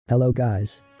Hello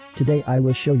guys. Today I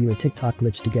will show you a TikTok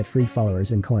glitch to get free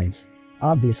followers and coins.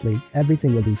 Obviously,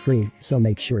 everything will be free, so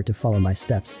make sure to follow my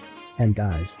steps. And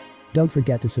guys, don't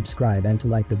forget to subscribe and to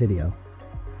like the video.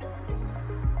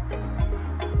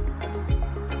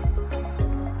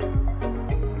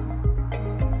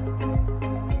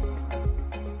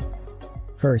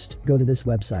 First, go to this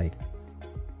website.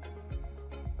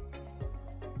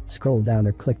 Scroll down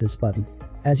or click this button.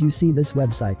 As you see, this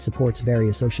website supports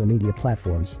various social media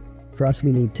platforms. For us,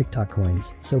 we need TikTok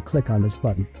coins, so click on this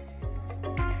button.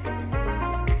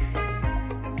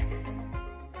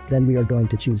 Then we are going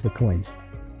to choose the coins.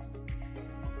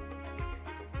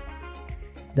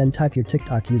 Then type your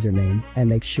TikTok username and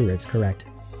make sure it's correct.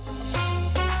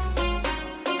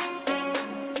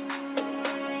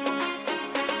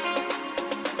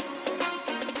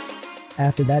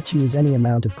 After that, choose any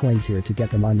amount of coins here to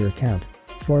get them on your account.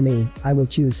 For me, I will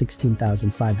choose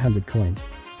 16,500 coins.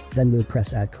 Then we'll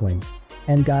press add coins.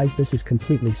 And guys, this is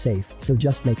completely safe, so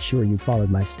just make sure you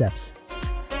followed my steps.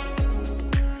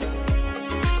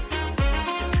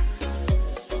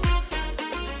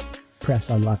 Press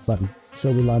unlock button,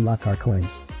 so we'll unlock our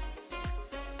coins.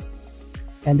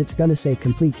 And it's gonna say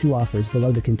complete 2 offers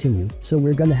below to continue, so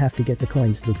we're gonna have to get the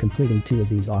coins through completing 2 of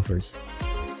these offers.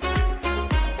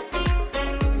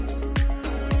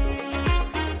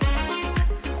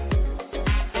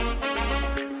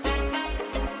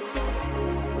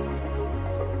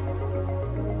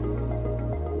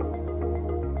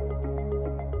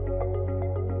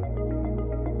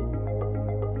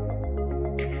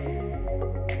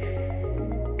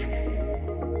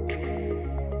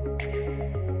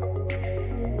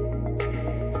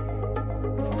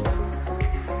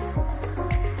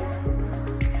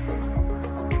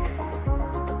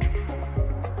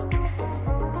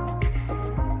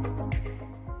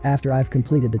 After I've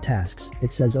completed the tasks,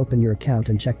 it says open your account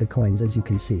and check the coins, as you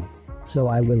can see. So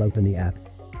I will open the app.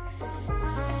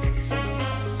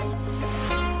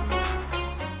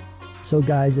 So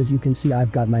guys, as you can see,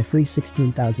 I've got my free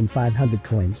 16,500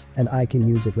 coins and I can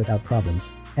use it without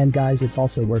problems. And guys, it's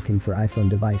also working for iPhone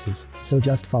devices, so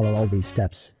just follow all these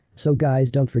steps. So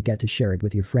guys, don't forget to share it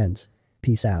with your friends.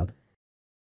 Peace out.